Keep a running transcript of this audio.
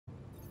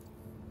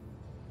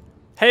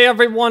Hey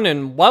everyone,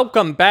 and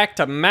welcome back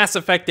to Mass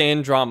Effect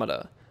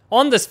Andromeda.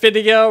 On this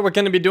video, we're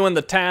going to be doing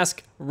the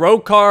task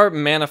Roekaar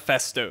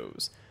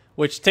Manifestos,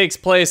 which takes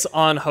place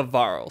on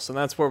Havaro, so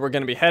that's where we're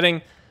going to be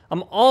heading.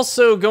 I'm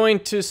also going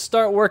to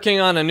start working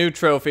on a new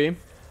trophy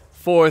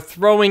for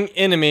throwing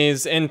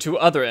enemies into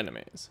other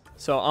enemies.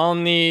 So I'll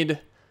need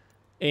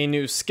a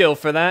new skill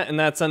for that, and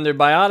that's under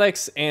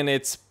biotics, and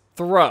it's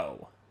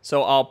throw.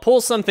 So I'll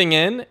pull something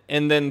in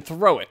and then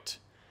throw it.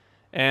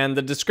 And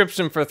the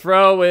description for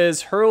throw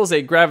is hurls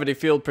a gravity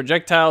field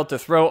projectile to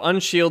throw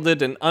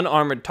unshielded and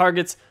unarmored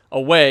targets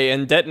away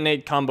and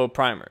detonate combo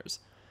primers.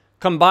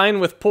 Combine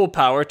with pull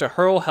power to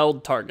hurl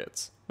held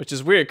targets. Which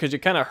is weird because you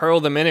kind of hurl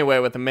them anyway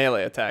with a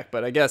melee attack,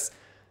 but I guess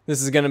this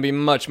is going to be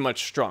much,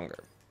 much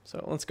stronger.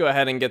 So let's go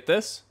ahead and get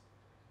this.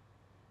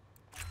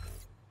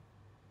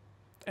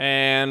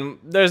 And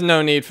there's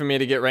no need for me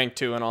to get rank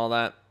 2 and all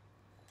that,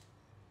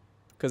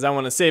 because I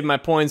want to save my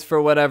points for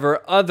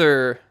whatever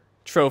other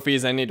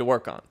trophies I need to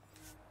work on.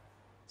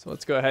 So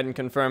let's go ahead and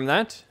confirm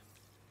that.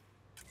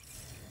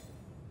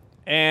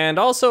 And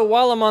also,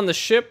 while I'm on the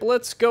ship,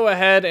 let's go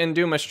ahead and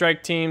do my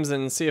strike teams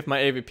and see if my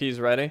AVP is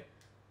ready.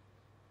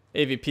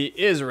 AVP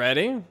is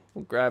ready.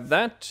 We'll grab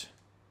that.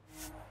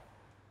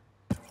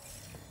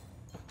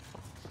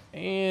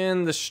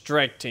 And the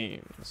strike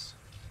teams.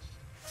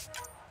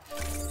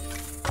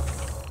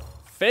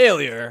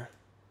 Failure.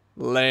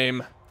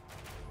 Lame.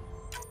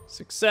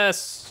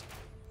 Success.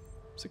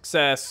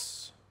 Success.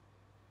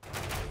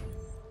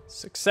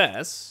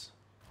 Success.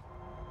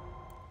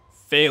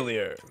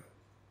 Failure.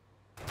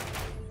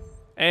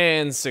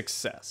 And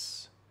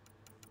success.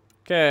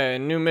 Okay,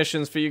 new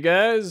missions for you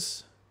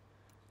guys.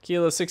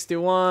 Kilo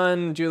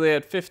 61,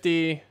 Juliet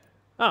 50.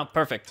 Oh,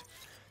 perfect.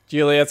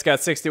 Juliet's got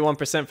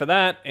 61% for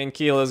that, and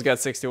Kilo's got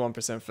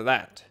 61% for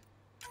that.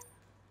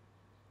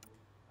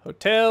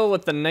 Hotel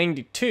with the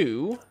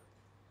 92.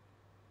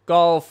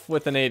 Golf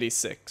with an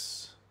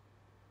 86.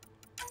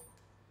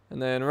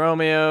 And then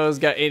Romeo's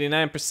got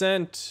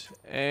 89%,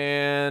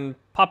 and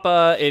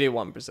Papa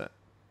 81%.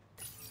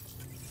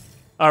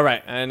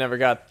 Alright, I never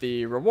got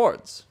the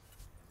rewards.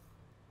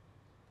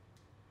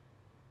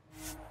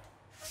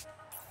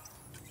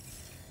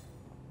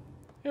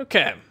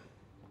 Okay.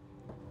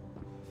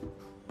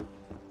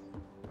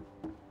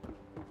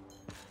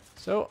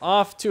 So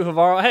off to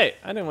Havaro. Hey,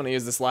 I didn't want to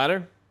use this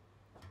ladder.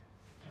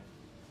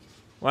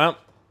 Well,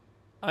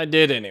 I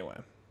did anyway.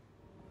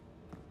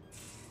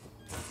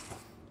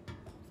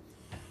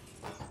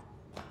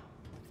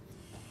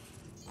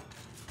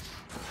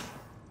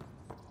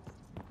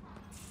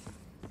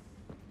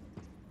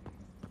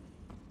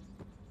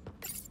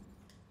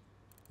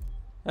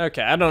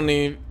 Okay, I don't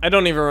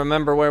even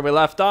remember where we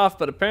left off,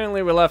 but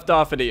apparently we left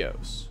off at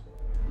Eos.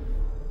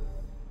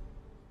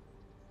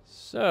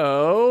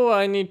 So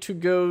I need to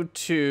go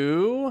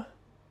to...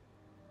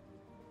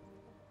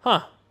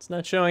 Huh, it's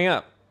not showing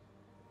up.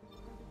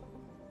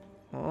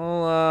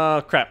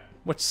 Well, crap.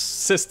 Which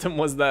system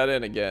was that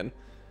in again?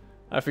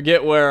 I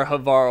forget where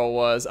Havaro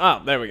was. Ah,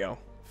 there we go.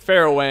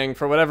 Fairwang,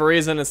 for whatever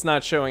reason, it's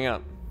not showing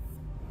up.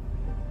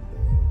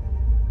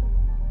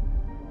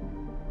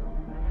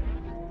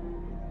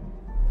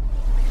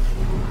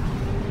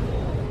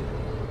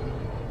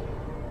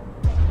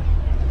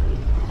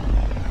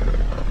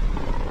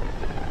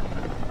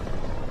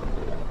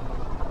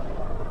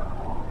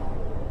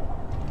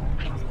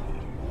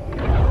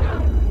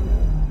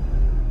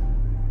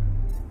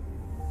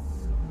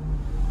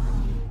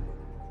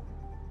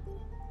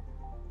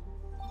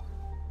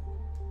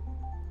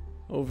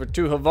 Over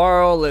to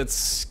Havaro, let's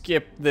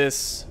skip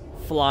this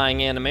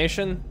flying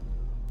animation.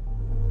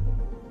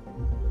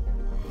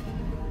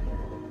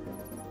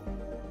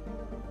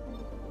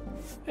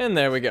 And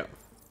there we go.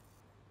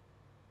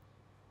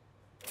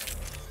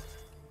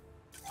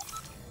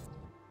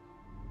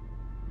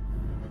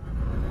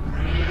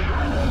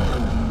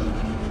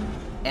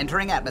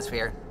 Entering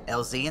atmosphere,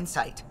 LZ in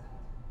sight.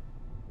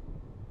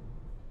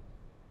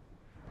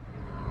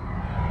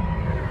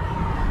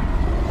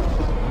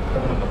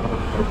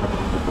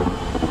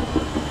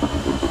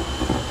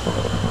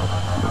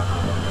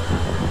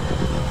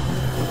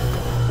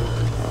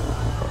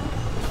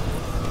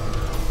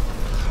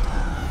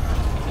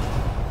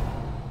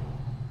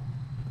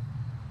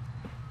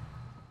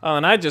 Oh,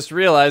 and I just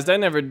realized I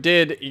never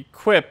did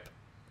equip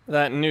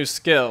that new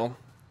skill.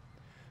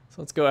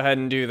 So let's go ahead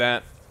and do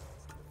that.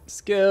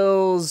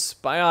 Skills,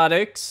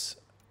 biotics.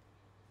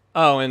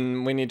 Oh,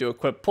 and we need to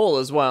equip pull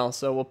as well.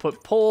 So we'll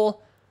put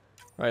pull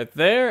right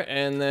there,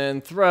 and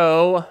then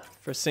throw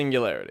for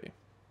singularity.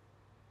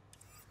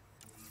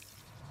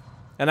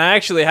 And I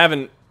actually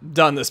haven't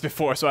done this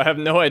before, so I have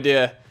no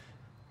idea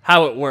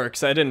how it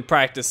works. I didn't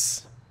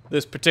practice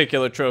this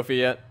particular trophy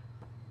yet.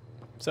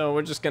 So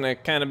we're just gonna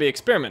kind of be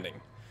experimenting.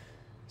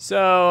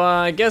 So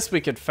I guess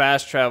we could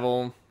fast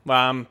travel. Well,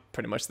 I'm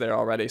pretty much there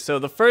already. So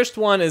the first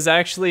one is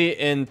actually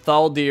in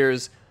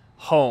Thaldir's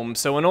home.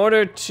 So in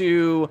order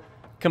to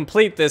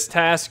complete this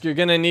task, you're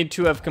gonna need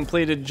to have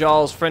completed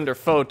Jaal's friend or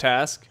foe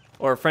task,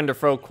 or friend or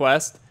foe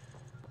quest,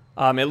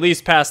 at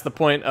least past the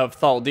point of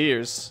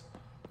Thaldir's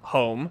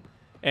home.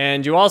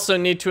 And you also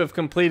need to have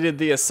completed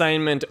the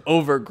assignment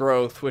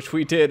Overgrowth, which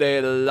we did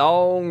a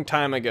long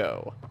time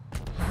ago.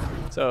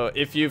 So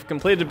if you've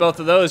completed both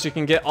of those, you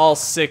can get all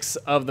 6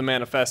 of the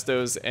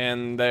manifestos,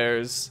 and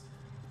there's...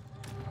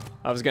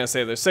 I was gonna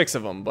say there's 6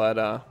 of them, but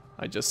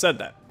I just said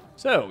that.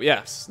 So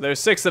yes, there's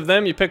 6 of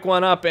them. You pick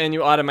one up and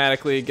you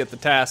automatically get the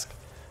task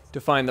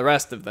to find the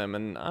rest of them.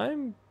 And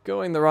I'm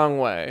going the wrong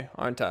way,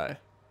 aren't I?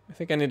 I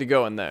think I need to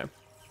go in there.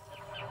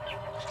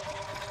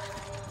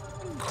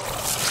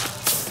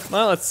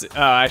 Well, let's see. Oh,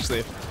 actually,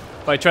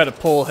 if I try to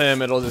pull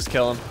him, it'll just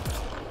kill him.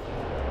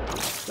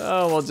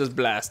 So we'll just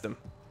blast him.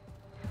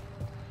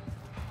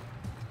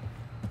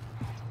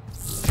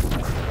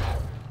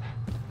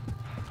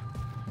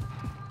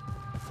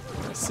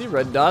 I see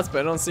red dots,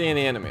 but I don't see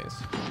any enemies.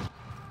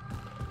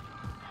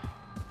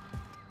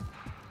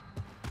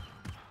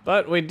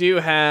 But we do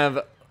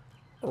have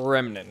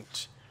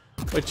Remnant,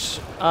 which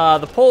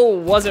the pole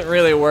wasn't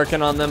really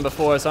working on them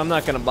before, so I'm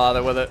not gonna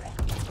bother with it.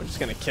 We're just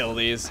gonna kill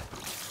these.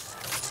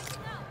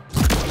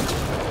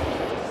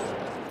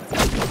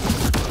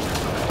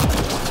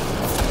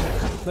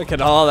 Look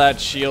at all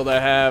that shield I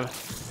have.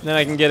 And then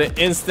I can get it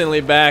instantly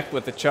back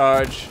with the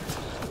charge.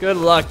 Good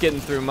luck getting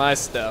through my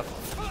stuff.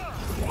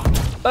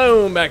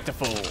 Boom, back to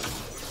full.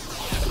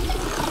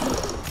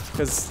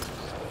 Because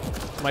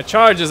my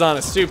charge is on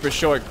a super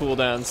short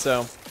cooldown,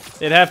 so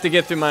it'd have to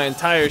get through my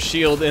entire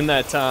shield in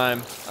that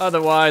time.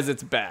 Otherwise,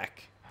 it's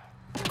back.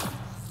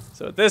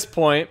 So at this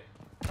point,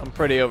 I'm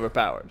pretty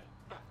overpowered.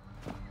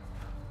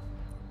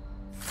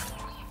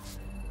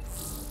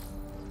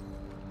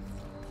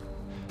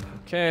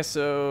 Okay,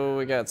 so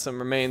we got some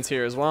remains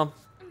here as well.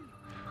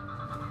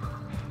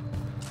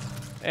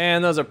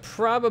 And those are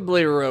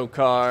probably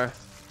Roekaar.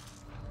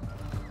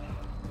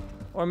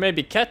 Or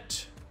maybe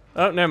Ket.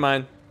 Oh, never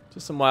mind.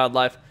 Just some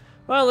wildlife.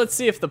 Well, let's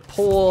see if the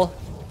pole...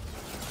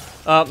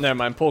 Oh, never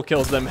mind. Pole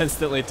kills them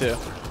instantly too.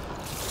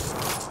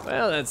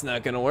 Well, that's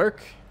not gonna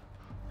work.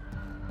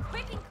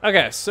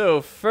 Okay,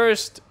 so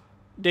first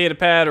data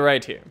pad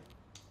right here.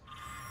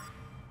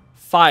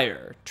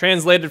 Fire,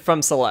 translated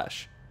from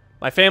Selesh.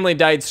 My family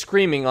died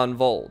screaming on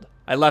Vold.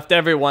 I left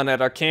everyone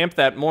at our camp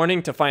that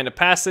morning to find a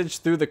passage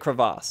through the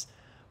crevasse.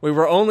 We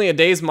were only a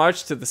day's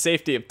march to the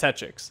safety of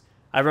Techix.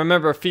 I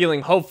remember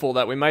feeling hopeful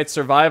that we might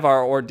survive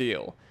our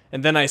ordeal,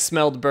 and then I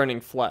smelled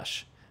burning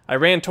flesh. I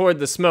ran toward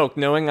the smoke,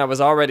 knowing I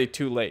was already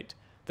too late.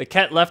 The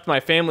Ket left my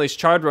family's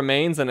charred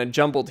remains in a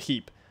jumbled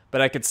heap, but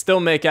I could still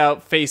make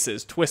out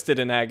faces twisted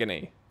in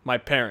agony. My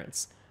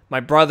parents, my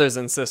brothers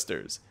and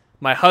sisters,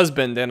 my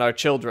husband and our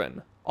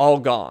children, all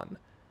gone.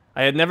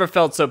 I had never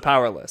felt so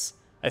powerless.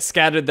 I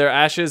scattered their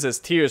ashes as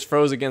tears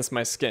froze against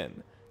my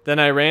skin. Then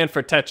I ran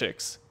for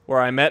Techix, where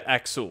I met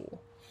Axul.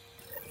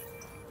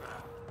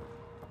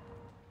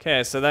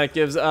 Okay, so that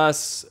gives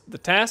us the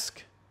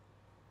task.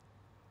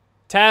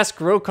 Task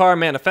Roekaar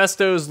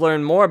Manifestos.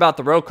 Learn more about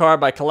the Roekaar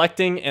by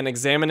collecting and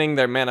examining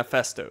their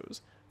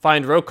manifestos.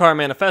 Find Roekaar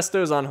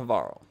Manifestos on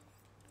Havarl.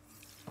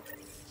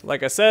 So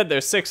like I said,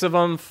 there's 6 of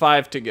them,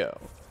 5 to go.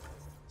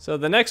 So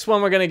the next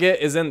one we're going to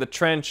get is in the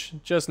trench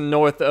just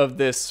north of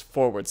this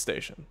forward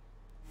station.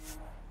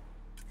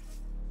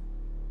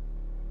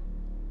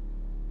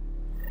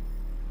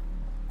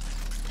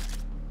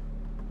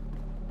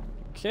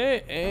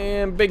 Okay,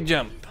 and big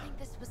jump. What do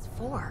you think this was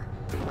for?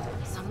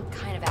 Some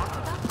kind of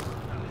afterthought?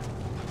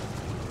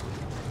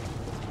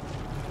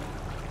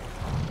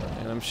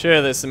 And I'm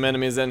sure there's some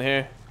enemies in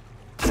here.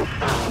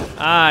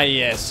 Ah,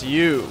 yes,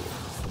 you.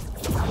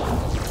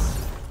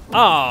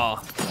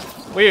 Ah.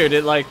 Weird,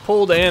 it like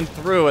pulled and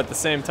threw at the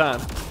same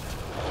time.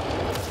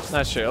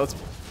 Not sure. Let's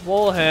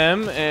pull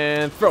him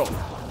and throw.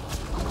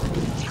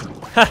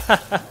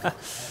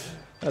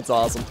 That's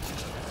awesome.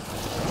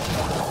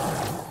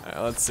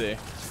 Alright, let's see.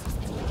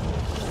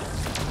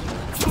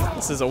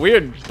 This is a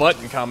weird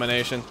button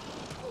combination.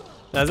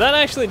 Now, is that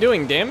actually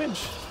doing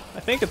damage?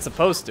 I think it's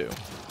supposed to.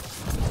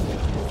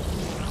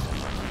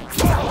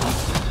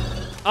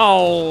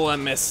 Oh, I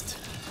missed.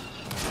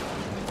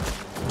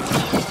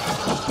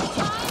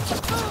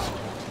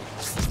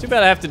 Too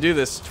bad I have to do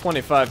this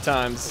 25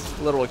 times.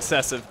 A little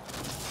excessive.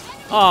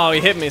 Oh, he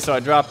hit me, so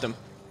I dropped him.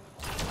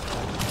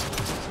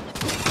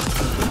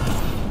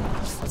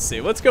 Let's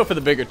see. Let's go for the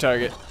bigger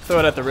target. Throw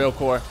it at the real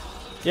core.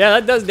 Yeah,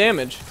 that does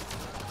damage.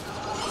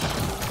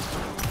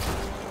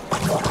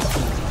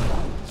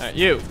 Alright,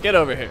 you. Get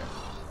over here.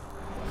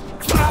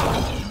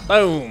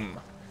 Boom.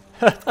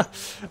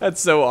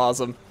 That's so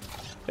awesome.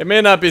 It may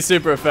not be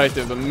super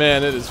effective, but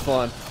man, it is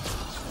fun.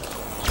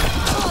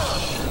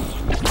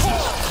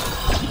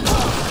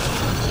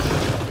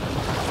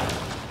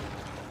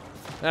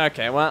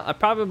 Okay, well, I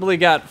probably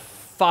got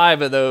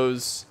 5 of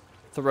those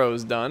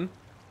throws done.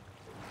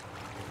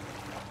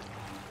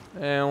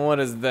 And what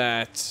is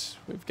that?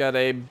 We've got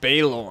a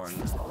Baylorn.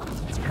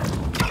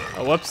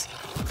 Oh, whoops.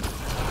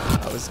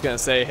 I was gonna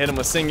say hit him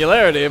with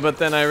Singularity, but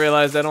then I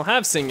realized I don't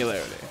have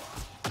Singularity.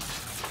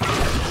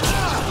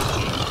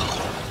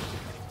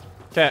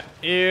 Okay,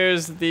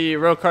 here's the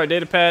Roekaar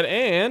datapad,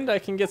 and I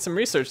can get some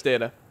research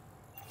data.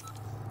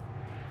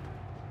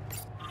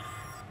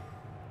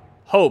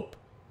 Hope.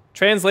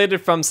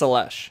 Translated from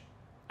Selesh.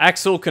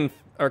 Axel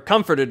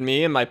comforted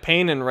me in my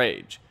pain and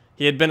rage.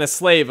 He had been a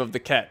slave of the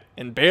Ket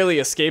and barely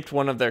escaped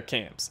one of their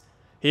camps.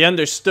 He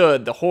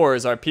understood the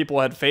horrors our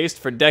people had faced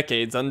for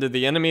decades under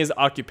the enemy's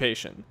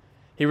occupation.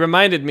 He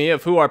reminded me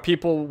of who our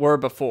people were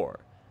before,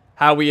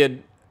 how we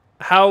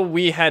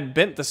had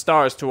bent the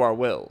stars to our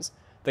wills.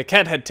 The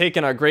Ket had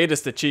taken our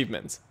greatest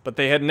achievements, but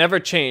they had never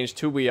changed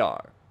who we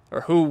are,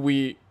 or who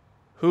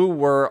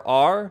were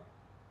are.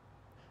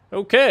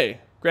 Okay,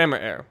 grammar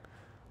error.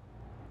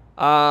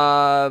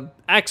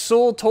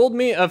 Axel told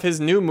me of his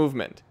new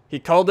movement. He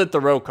called it the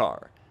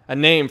Roekaar, a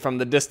name from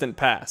the distant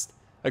past,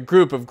 a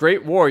group of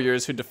great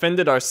warriors who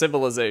defended our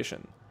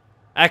civilization.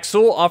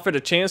 Axel offered a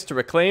chance to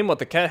reclaim what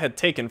the Ket had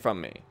taken from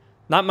me.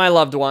 Not my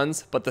loved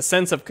ones, but the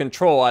sense of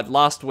control I'd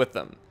lost with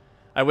them.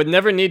 I would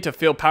never need to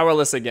feel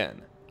powerless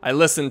again. I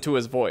listened to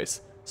his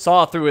voice,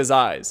 saw through his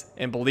eyes,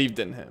 and believed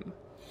in him.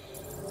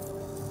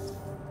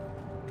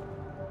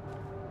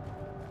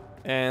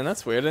 And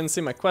that's weird, I didn't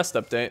see my quest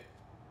update.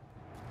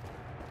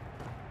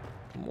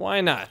 Why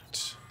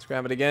not? Let's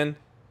grab it again.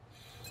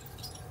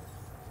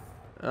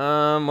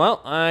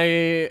 Well,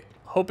 I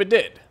hope it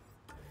did.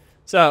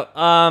 So,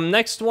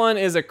 next one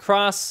is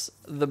across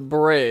the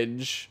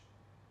bridge,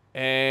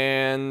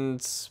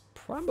 and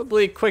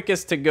probably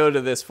quickest to go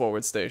to this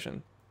forward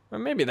station. Or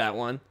maybe that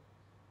one.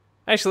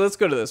 Actually, let's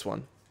go to this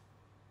one.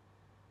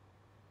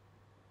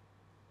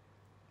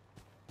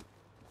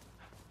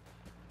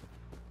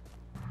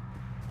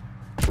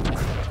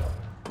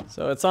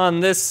 So it's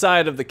on this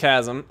side of the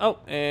chasm. Oh,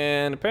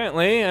 and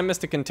apparently I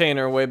missed a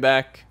container way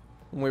back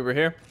when we were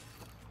here.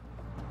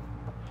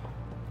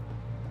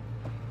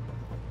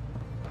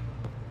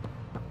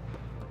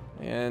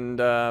 And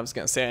I was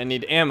gonna say I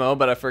need ammo,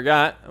 but I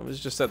forgot. I was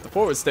just at the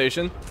forward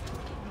station.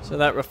 So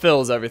that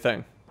refills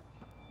everything.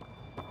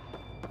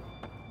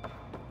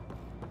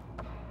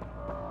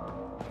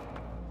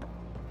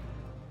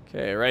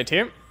 Okay, right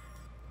here.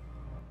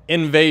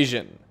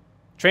 Invasion.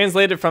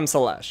 Translated from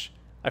Selesh.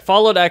 I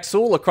followed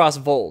Axel across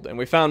Vold, and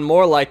we found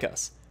more like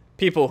us.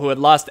 People who had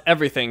lost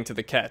everything to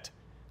the Ket.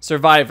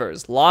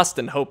 Survivors, lost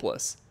and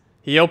hopeless.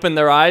 He opened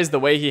their eyes the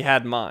way he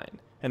had mine,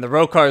 and the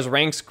Roekaar's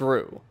ranks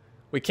grew.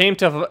 We came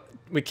to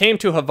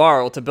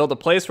Havarl to build a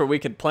place where we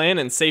could plan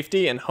in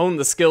safety and hone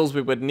the skills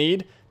we would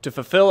need to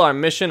fulfill our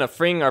mission of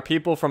freeing our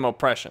people from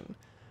oppression.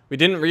 We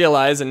didn't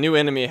realize a new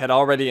enemy had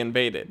already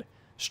invaded.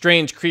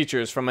 Strange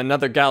creatures from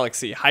another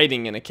galaxy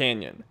hiding in a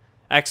canyon.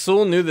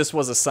 Axel knew this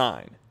was a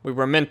sign. We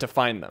were meant to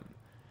find them.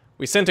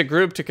 We sent a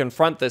group to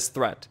confront this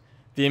threat.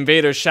 The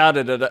invaders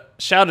shouted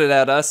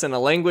at us in a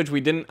language we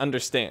didn't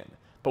understand,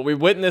 but we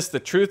witnessed the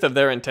truth of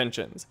their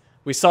intentions.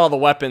 We saw the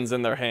weapons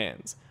in their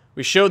hands.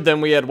 We showed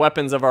them we had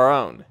weapons of our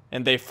own,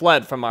 and they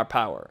fled from our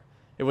power.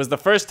 It was the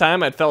first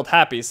time I'd felt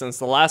happy since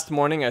the last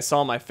morning I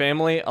saw my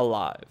family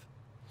alive.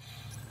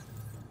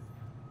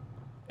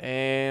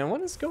 And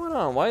what is going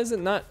on? Why is it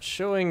not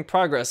showing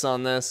progress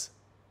on this?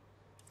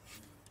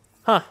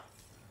 Huh.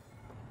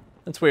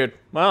 That's weird.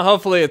 Well,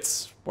 hopefully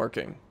it's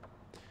working.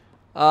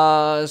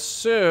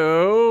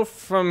 So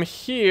from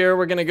here,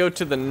 we're gonna go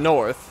to the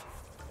north,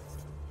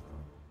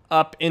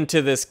 up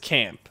into this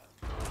camp,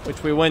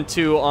 which we went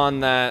to on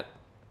that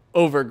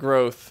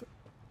overgrowth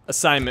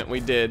assignment we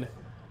did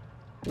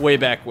way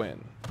back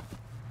when.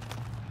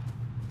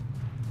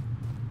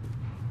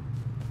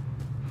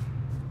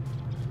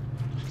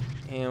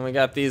 And we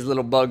got these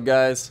little bug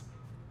guys,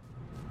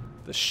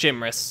 the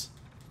Shimris.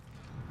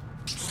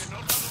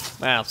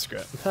 Ah, screw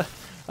it. I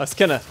was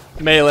gonna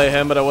melee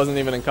him, but I wasn't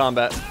even in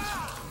combat.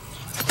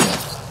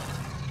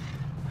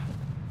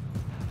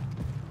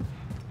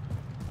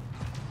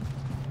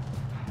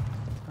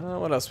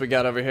 What else we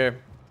got over here?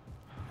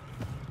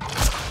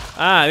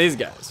 Ah, these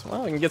guys.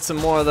 Well, we can get some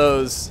more of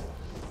those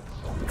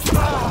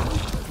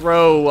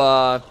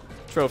throw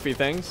trophy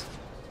things.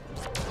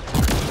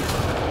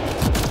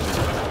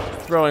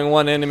 Throwing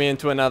one enemy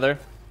into another.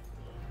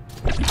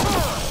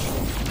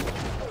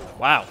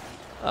 Wow.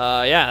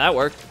 Yeah, that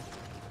worked.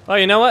 Oh,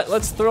 you know what?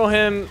 Let's throw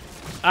him.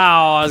 Oh,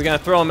 I was gonna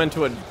throw him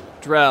into a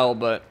Drell,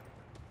 but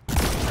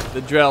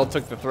the Drell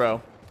took the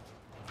throw.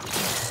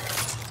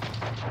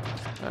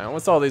 Alright,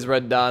 what's all these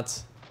red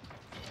dots?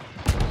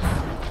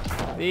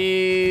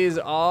 These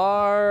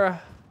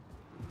are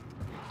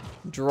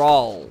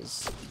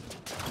Drawls.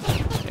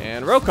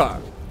 And Roekaar.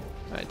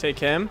 Alright, take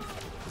him.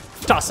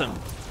 Toss him.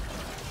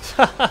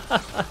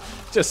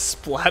 Just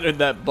splattered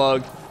that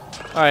bug.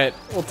 Alright,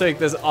 we'll take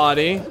this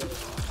Audi.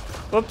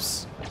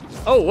 Whoops.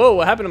 Oh, whoa,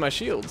 what happened to my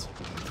shields?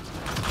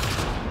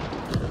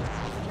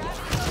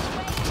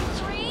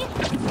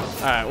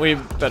 Alright, we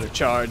better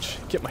charge.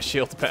 Get my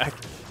shield back.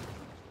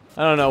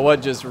 I don't know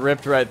what just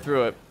ripped right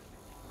through it.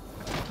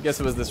 I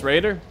guess it was this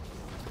raider?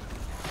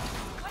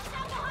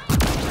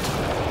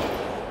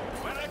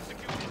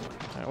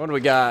 Alright, what do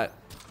we got?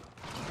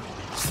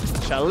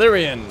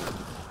 Chalirian.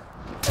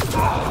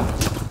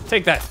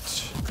 Take that.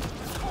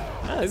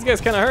 Ah, these guys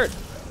kind of hurt.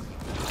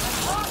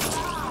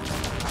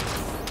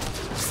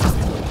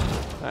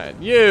 Alright,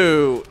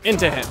 you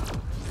into him.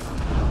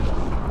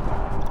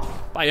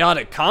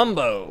 Biotic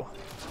combo.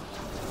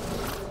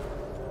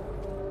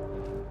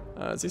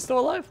 Is he still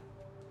alive?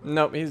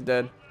 Nope, he's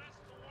dead.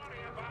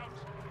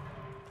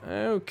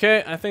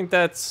 Okay, I think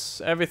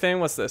that's everything.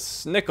 What's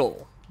this?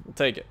 Nickel. We'll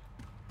take it.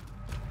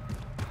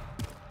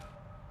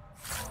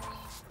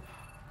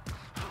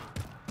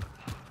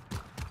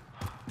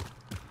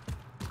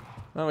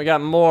 Well, we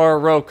got more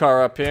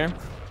Roekaar up here.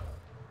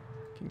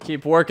 Can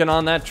keep working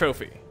on that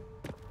trophy.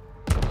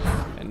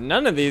 And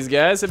none of these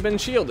guys have been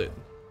shielded.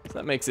 So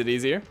that makes it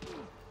easier.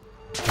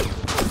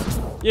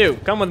 You,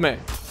 come with me.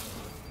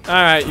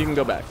 Alright, you can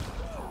go back.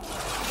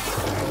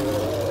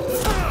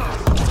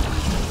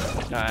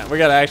 Alright, we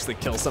gotta actually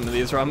kill some of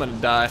these or I'm gonna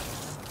die.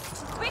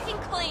 Quick and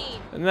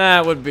clean. And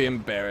that would be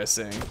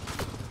embarrassing.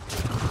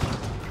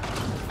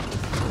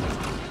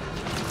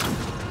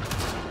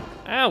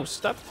 Ow,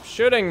 stop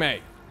shooting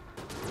me.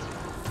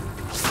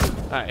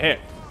 Alright, here.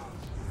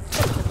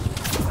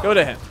 Go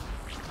to him.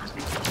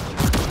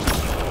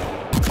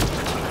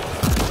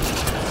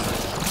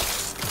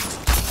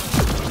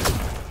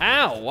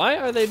 Ow, why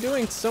are they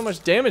doing so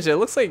much damage? It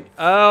looks like,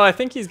 oh, I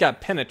think he's got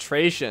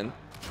penetration.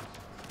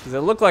 Because it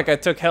looked like I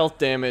took health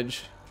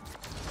damage.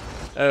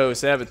 Oh,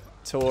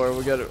 Saboteur,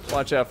 we gotta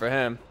watch out for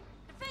him.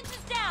 Defense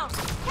is down.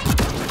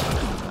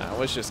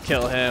 Let's just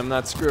kill him,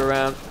 not screw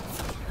around.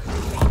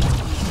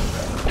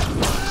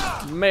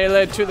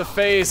 Melee to the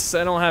face.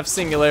 I don't have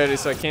singularity,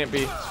 so I can't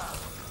be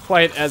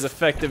quite as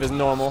effective as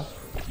normal.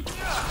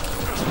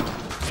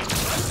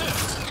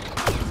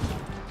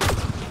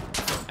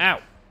 Ow.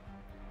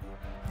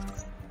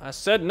 I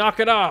said knock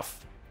it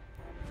off.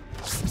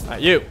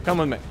 Alright, you, come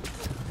with me.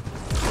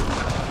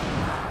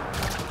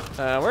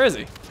 Where is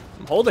he?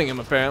 I'm holding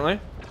him, apparently.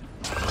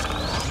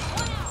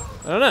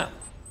 I don't know.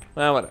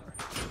 Well, whatever.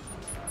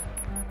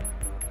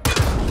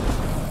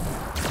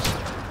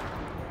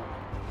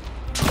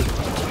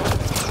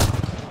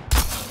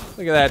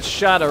 Look at that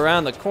shot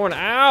around the corner.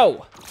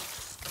 Ow!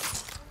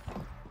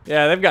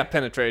 Yeah, they've got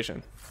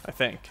penetration, I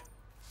think.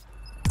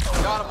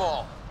 Got them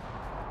all.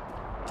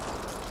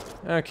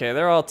 Okay,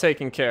 they're all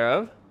taken care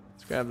of.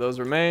 Let's grab those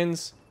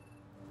remains.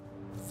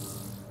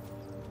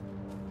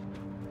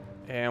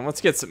 And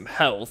let's get some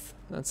health.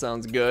 That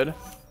sounds good.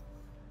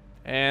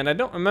 And I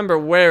don't remember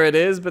where it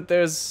is, but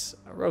there's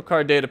a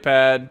Roekaar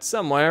datapad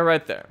somewhere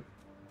right there.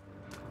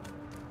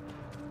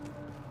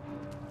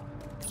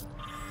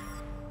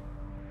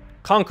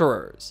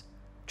 Conquerors.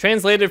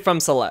 Translated from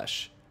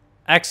Selesh.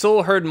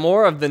 Axel heard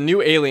more of the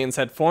new aliens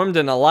had formed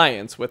an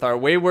alliance with our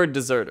wayward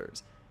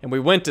deserters, and we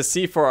went to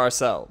see for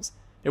ourselves.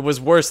 It was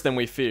worse than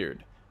we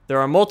feared. There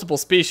are multiple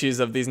species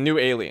of these new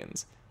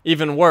aliens.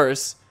 Even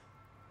worse,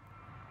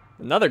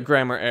 another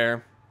grammar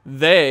error.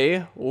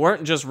 They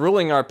weren't just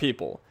ruling our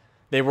people.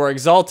 They were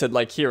exalted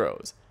like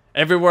heroes.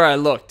 Everywhere I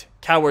looked,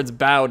 cowards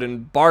bowed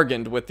and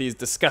bargained with these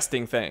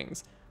disgusting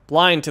things,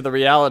 blind to the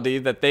reality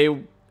that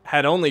they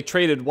had only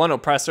traded one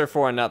oppressor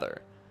for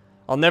another.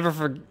 I'll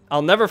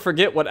never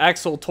forget what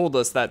Axel told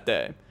us that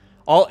day.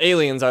 All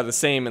aliens are the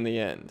same in the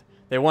end.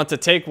 They want to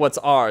take what's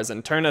ours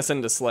and turn us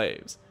into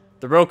slaves.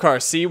 The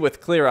Roekaar see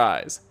with clear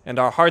eyes, and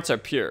our hearts are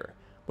pure.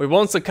 We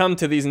won't succumb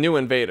to these new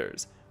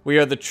invaders. We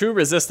are the true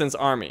resistance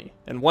army,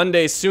 and one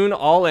day soon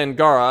all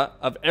Angara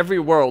of every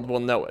world will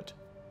know it.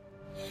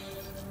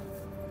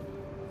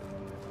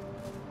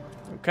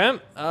 Okay,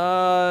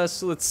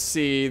 so let's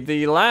see.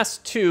 The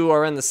last two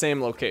are in the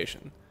same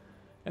location.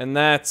 And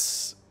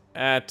that's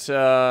at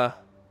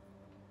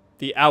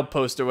the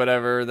outpost or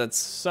whatever that's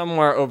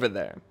somewhere over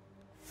there.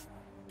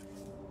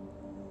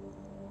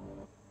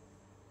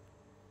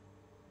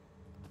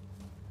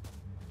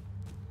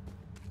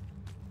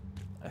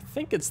 I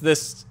think it's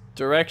this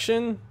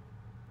direction.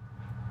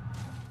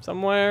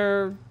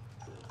 Somewhere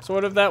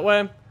sort of that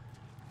way.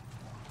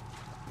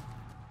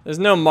 There's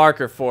no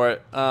marker for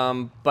it,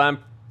 but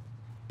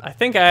I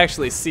think I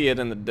actually see it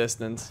in the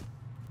distance.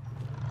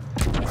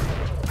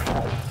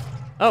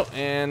 Oh,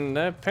 and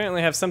I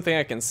apparently have something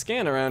I can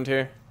scan around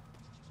here.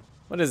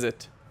 What is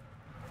it?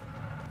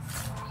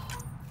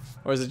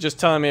 Or is it just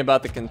telling me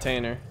about the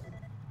container?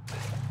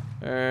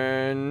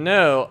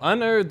 No,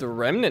 unearthed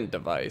remnant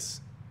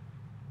device.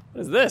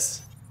 What is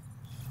this?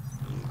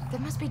 There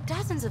must be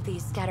dozens of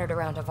these scattered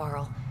around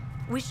Avarl.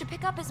 We should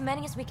pick up as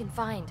many as we can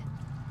find.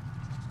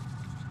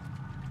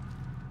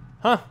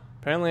 Huh.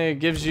 Apparently it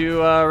gives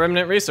you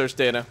remnant research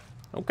data.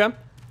 Okay.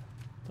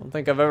 Don't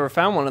think I've ever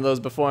found one of those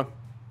before.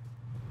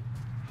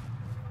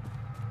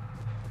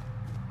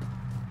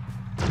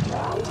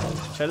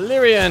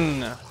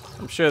 Chalerian!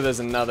 I'm sure there's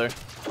another.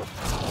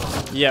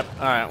 Yep.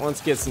 Alright,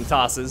 let's get some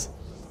tosses.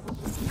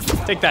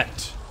 Take that.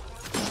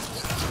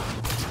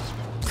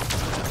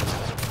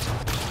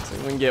 So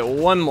we can get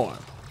one more.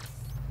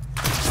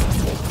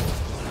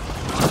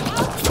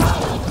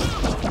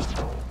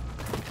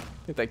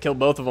 I think that killed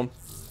both of them.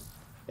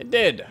 It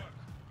did. Is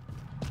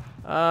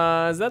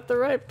that the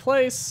right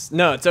place?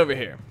 No, it's over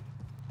here.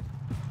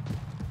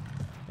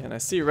 And I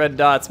see red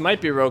dots.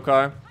 Might be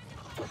Roekaar.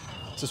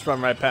 Just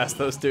run right past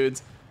those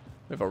dudes.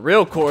 We have a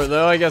real core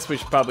though. I guess we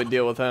should probably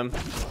deal with him.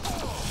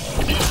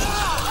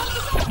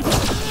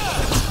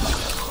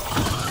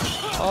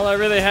 All I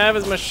really have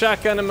is my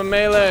shotgun and my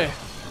melee.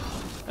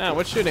 Ah,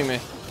 what's shooting me?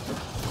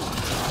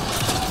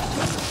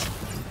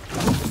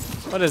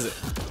 What is it?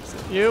 Is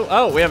it you?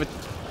 Oh, we have a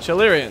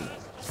Chilerian.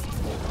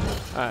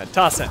 Alright,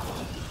 toss it.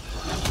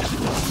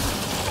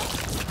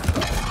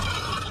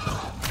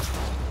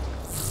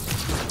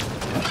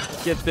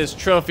 Get this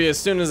trophy as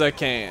soon as I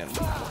can.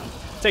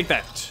 Take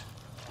that.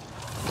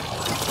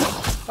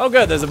 Oh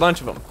good, there's a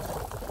bunch of them.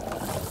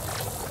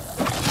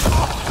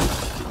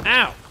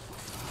 Ow!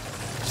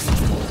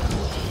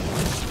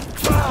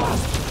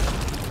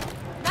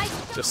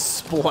 Just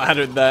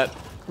splattered that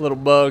little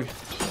bug.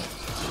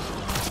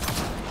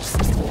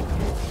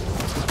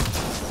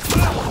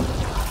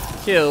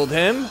 Killed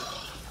him.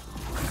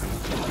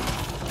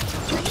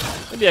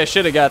 Maybe I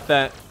should have got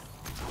that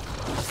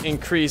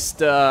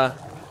increased or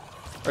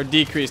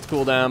decreased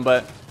cooldown,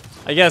 but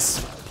I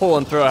guess pull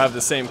and throw have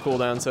the same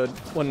cooldown, so it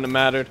wouldn't have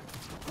mattered.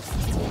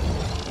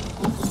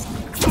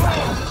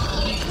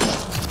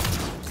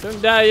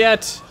 Don't die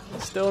yet.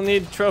 Still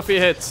need trophy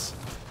hits.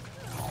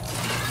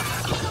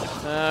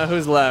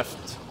 Who's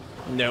left?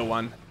 No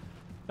one.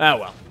 Ah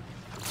well.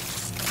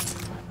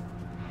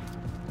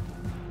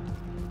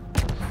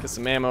 Get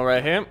some ammo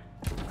right here.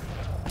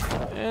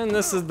 And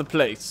this is the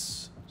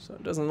place. So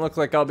it doesn't look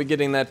like I'll be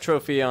getting that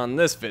trophy on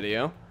this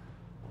video,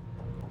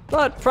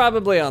 but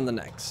probably on the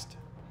next.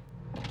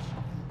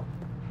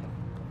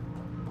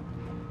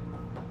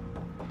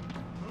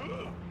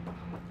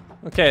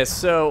 Okay,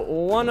 so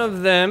one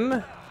of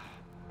them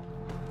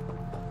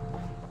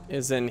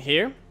is in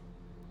here.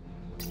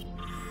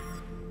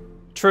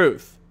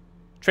 Truth.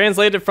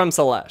 Translated from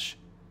Salesh.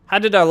 How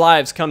did our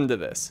lives come to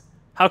this?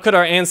 How could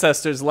our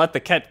ancestors let the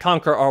Ket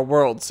conquer our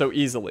world so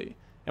easily?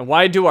 And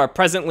why do our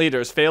present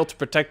leaders fail to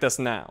protect us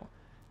now?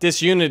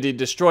 Disunity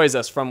destroys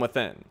us from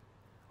within.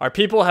 Our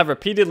people have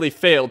repeatedly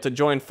failed to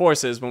join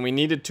forces when we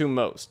needed to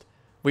most.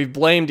 We've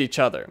blamed each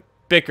other,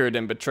 bickered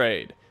and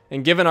betrayed,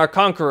 and given our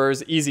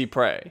conquerors easy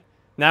prey.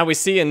 Now we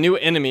see a new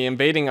enemy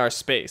invading our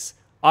space,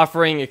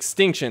 offering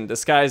extinction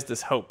disguised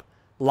as hope,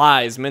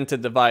 lies meant to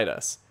divide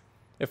us.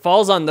 It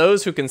falls on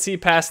those who can see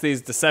past these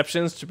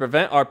deceptions to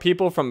prevent our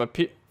people from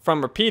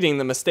repeating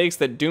the mistakes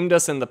that doomed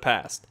us in the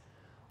past.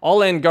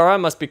 All Angara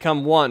must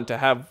become one to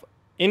have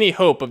any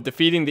hope of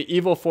defeating the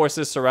evil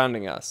forces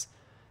surrounding us.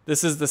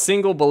 This is the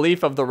single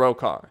belief of the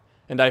Roekaar,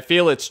 and I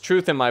feel its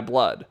truth in my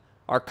blood.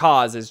 Our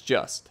cause is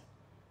just.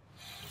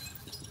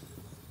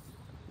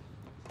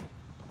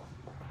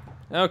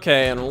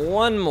 Okay, and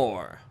one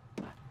more.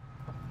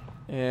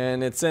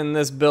 And it's in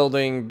this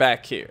building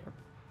back here.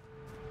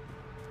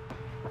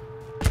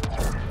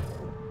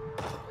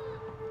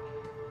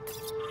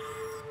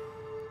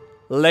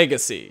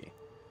 Legacy.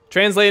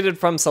 Translated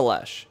from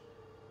Salesh.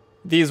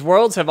 These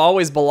worlds have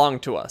always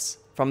belonged to us,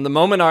 from the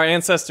moment our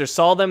ancestors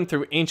saw them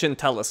through ancient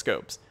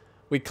telescopes.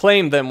 We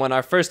claimed them when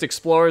our first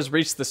explorers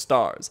reached the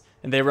stars,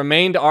 and they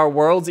remained our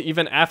worlds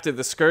even after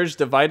the Scourge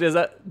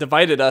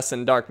divided us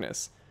in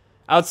darkness.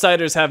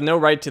 Outsiders have no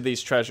right to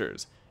these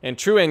treasures, and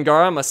true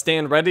Angara must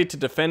stand ready to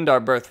defend our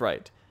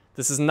birthright.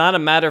 This is not a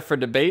matter for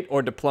debate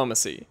or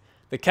diplomacy.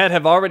 The Ket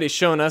have already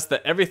shown us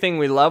that everything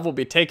we love will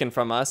be taken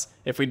from us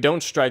if we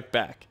don't strike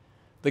back.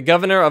 The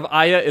governor of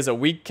Aya is a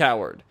weak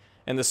coward,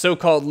 and the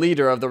so-called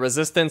leader of the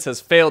resistance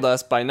has failed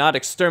us by not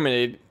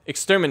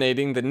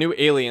exterminating the new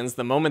aliens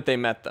the moment they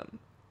met them.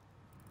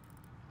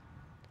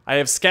 I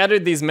have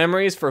scattered these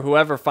memories for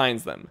whoever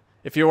finds them.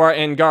 If you are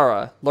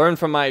Angara, learn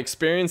from my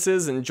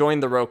experiences and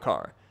join the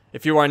Roekaar.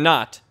 If you are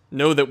not,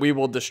 know that we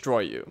will destroy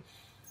you.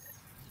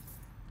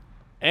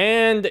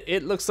 And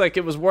it looks like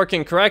it was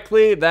working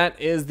correctly. That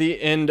is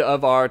the end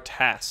of our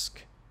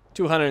task.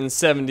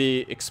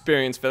 270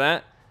 experience for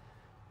that.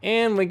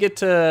 And we get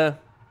to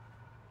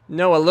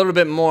know a little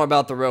bit more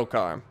about the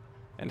Roekaar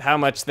and how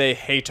much they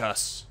hate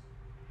us.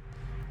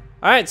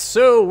 Alright,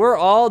 so we're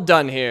all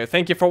done here.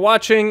 Thank you for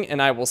watching, and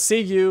I will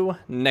see you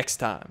next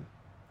time.